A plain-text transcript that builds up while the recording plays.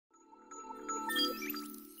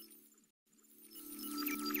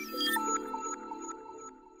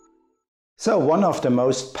So one of the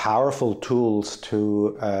most powerful tools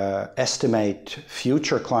to estimate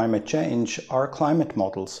future climate change are climate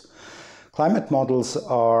models. Climate models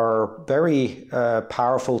are very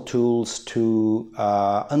powerful tools to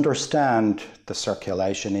understand the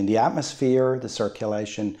circulation in the atmosphere, the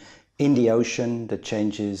circulation in the ocean, the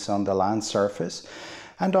changes on the land surface,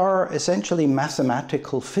 and are essentially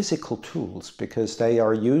mathematical physical tools because they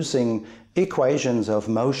are using equations of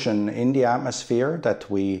motion in the atmosphere that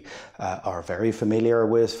we are very familiar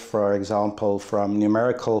with, for example, from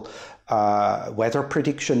numerical weather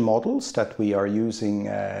prediction models that we are using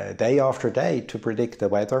day after day to predict the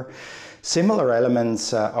weather. Similar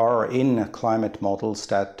elements are in climate models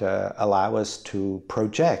that allow us to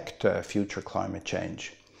project future climate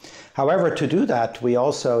change. However, to do that, we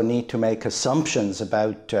also need to make assumptions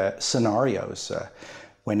about scenarios.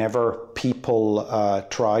 Whenever people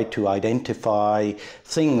try to identify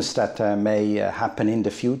things that may happen in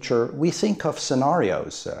the future, we think of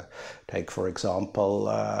scenarios. Take, for example,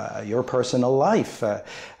 your personal life.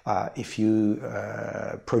 If you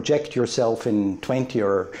project yourself in 20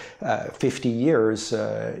 or 50 years,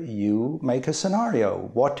 you make a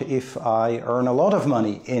scenario. What if I earn a lot of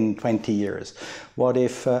money in 20 years? What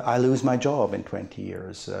if I lose my job in 20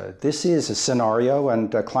 years? This is a scenario,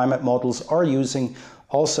 and climate models are using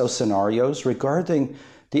also scenarios regarding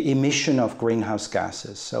the emission of greenhouse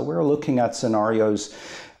gases. So we're looking at scenarios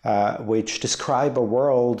which describe a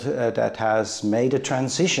world that has made a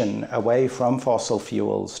transition away from fossil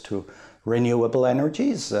fuels to renewable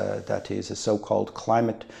energies. That is a so-called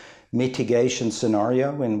climate mitigation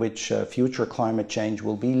scenario in which future climate change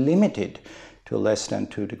will be limited to less than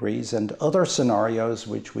 2 degrees, and other scenarios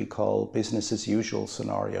which we call business as usual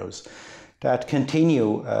scenarios that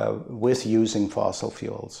continue with using fossil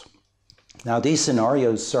fuels. Now, these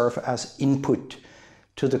scenarios serve as input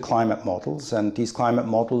to the climate models, and these climate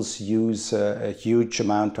models use a huge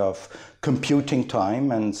amount of computing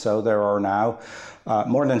time, and so there are now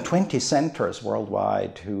more than 20 centers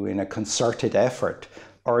worldwide who, in a concerted effort,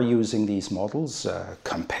 are using these models,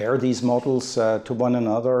 compare these models to one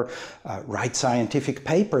another, write scientific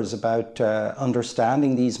papers about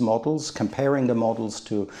understanding these models, comparing the models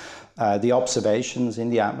to the observations in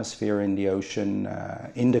the atmosphere, in the ocean,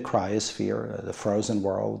 in the cryosphere, the frozen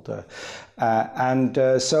world,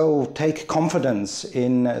 and so take confidence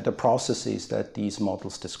in the processes that these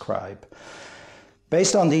models describe.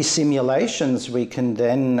 Based on these simulations, we can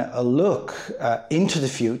then look into the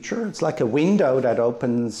future. It's like a window that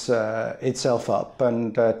opens itself up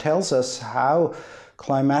and tells us how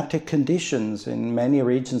climatic conditions in many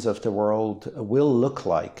regions of the world will look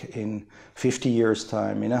like in 50 years'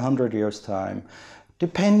 time, in 100 years' time,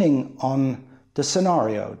 depending on the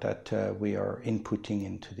scenario that we are inputting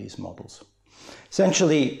into these models.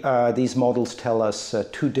 Essentially, these models tell us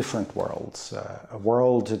two different worlds. A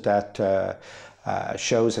world that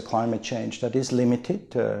shows a climate change that is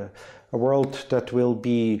limited, a world that will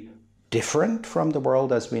be different from the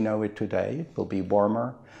world as we know it today. It will be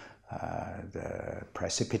warmer. The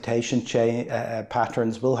precipitation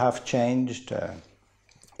patterns will have changed.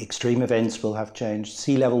 Extreme events will have changed.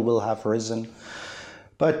 Sea level will have risen.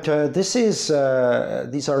 But these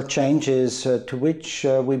are changes to which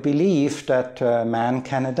we believe that man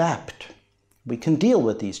can adapt. We can deal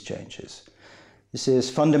with these changes. This is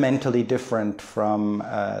fundamentally different from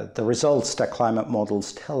the results that climate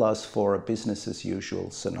models tell us for a business as usual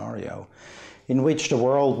scenario, in which the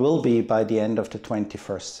world will be, by the end of the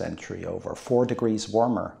 21st century, over 4 degrees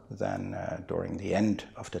warmer than during the end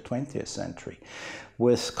of the 20th century,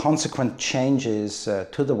 with consequent changes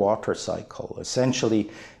to the water cycle.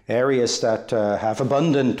 Essentially, areas that have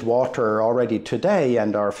abundant water already today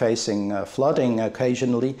and are facing flooding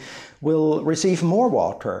occasionally will receive more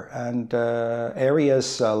water, and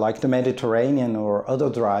areas like the Mediterranean or other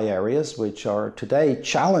dry areas, which are today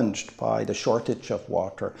challenged by the shortage of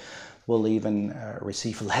water, will even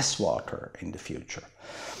receive less water in the future.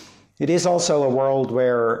 It is also a world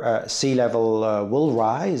where sea level will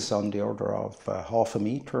rise on the order of half a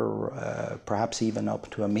meter, perhaps even up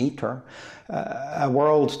to a meter. A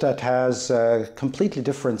world that has completely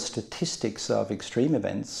different statistics of extreme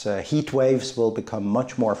events. Heat waves will become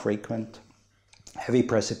much more frequent. Heavy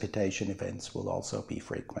precipitation events will also be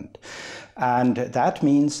frequent. And that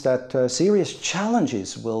means that serious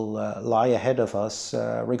challenges will lie ahead of us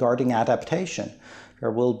regarding adaptation.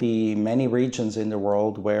 There will be many regions in the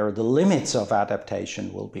world where the limits of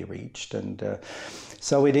adaptation will be reached. And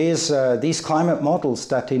so it is these climate models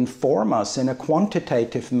that inform us in a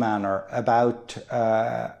quantitative manner about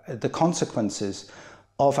the consequences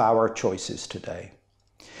of our choices today.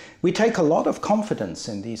 We take a lot of confidence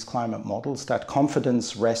in these climate models. That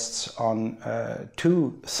confidence rests on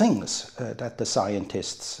two things that the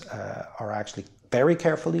scientists are actually very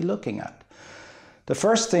carefully looking at. The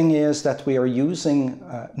first thing is that we are using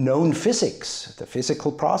known physics, the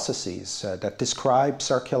physical processes that describe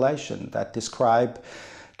circulation, that describe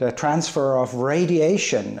the transfer of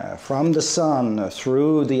radiation from the sun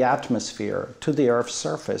through the atmosphere to the Earth's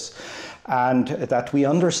surface, and that we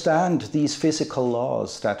understand these physical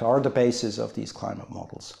laws that are the basis of these climate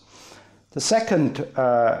models. The second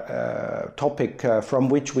topic from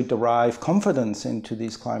which we derive confidence into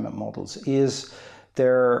these climate models is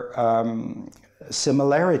their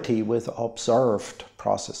similarity with observed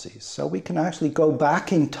processes. So we can actually go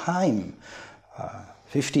back in time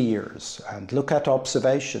 50 years and look at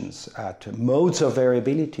observations, at modes of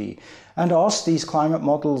variability, and ask these climate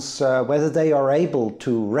models whether they are able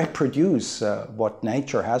to reproduce what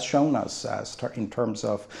nature has shown us in terms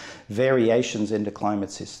of variations in the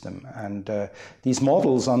climate system. And these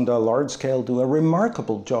models on the large scale do a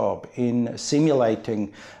remarkable job in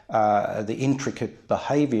simulating the intricate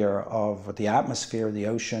behavior of the atmosphere, the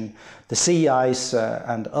ocean, the sea ice,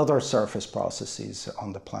 and other surface processes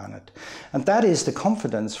on the planet. And that is the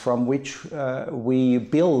confidence from which we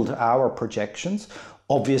build our projections.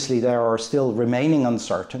 Obviously, there are still remaining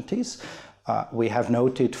uncertainties. We have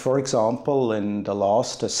noted, for example, in the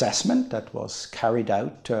last assessment that was carried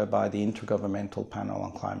out by the Intergovernmental Panel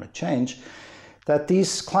on Climate Change, that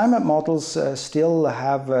these climate models still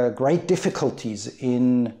have great difficulties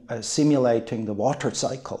in simulating the water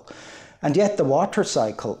cycle. And yet the water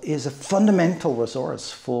cycle is a fundamental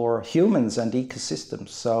resource for humans and ecosystems.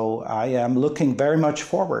 So I am looking very much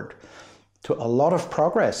forward to a lot of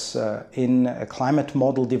progress in climate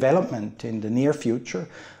model development in the near future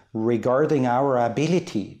regarding our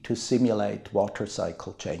ability to simulate water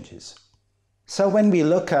cycle changes. So when we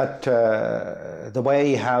look at the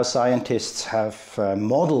way how scientists have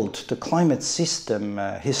modeled the climate system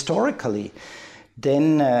historically,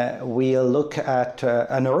 then we'll look at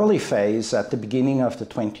an early phase at the beginning of the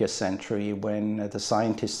 20th century when the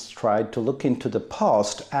scientists tried to look into the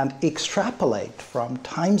past and extrapolate from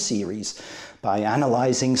time series by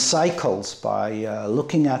analyzing cycles, by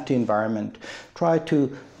looking at the environment, try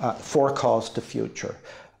to forecast the future.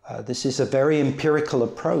 This is a very empirical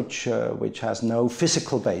approach which has no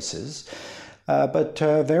physical basis. But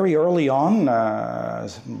very early on,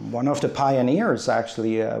 one of the pioneers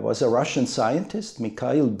actually was a Russian scientist,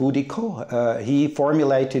 Mikhail Budiko. He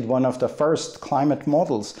formulated one of the first climate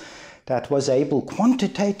models that was able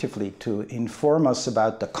quantitatively to inform us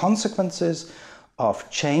about the consequences of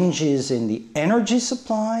changes in the energy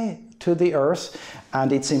supply to the Earth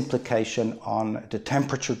and its implication on the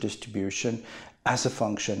temperature distribution as a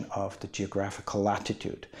function of the geographical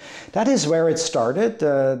latitude. That is where it started.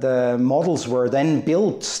 The models were then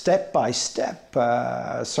built step by step.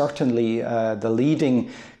 Certainly the leading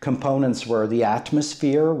components were the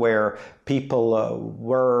atmosphere, where people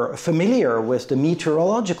were familiar with the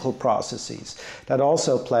meteorological processes that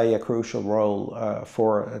also play a crucial role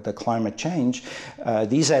for the climate change.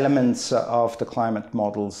 These elements of the climate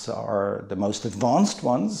models are the most advanced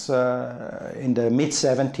ones. In the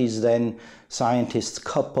mid-70s then, scientists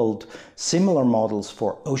coupled similar models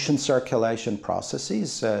for ocean circulation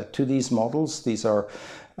processes to these models. These are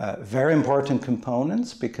very important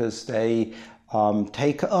components because they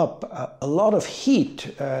take up a lot of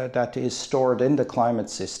heat that is stored in the climate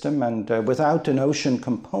system, and without an ocean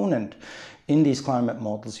component in these climate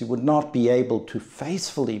models, you would not be able to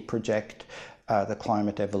faithfully project the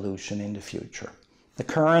climate evolution in the future. The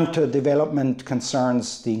current development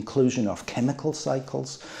concerns the inclusion of chemical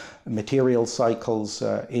cycles, material cycles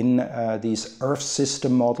in these Earth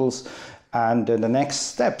system models, and the next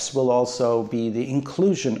steps will also be the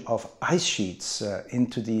inclusion of ice sheets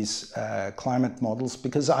into these climate models,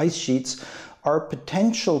 because ice sheets are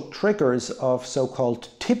potential triggers of so-called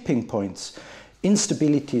tipping points,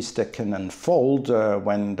 instabilities that can unfold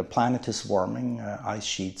when the planet is warming. Ice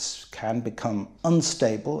sheets can become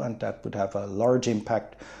unstable, and that would have a large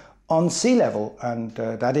impact on sea level, and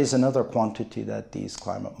that is another quantity that these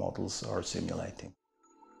climate models are simulating.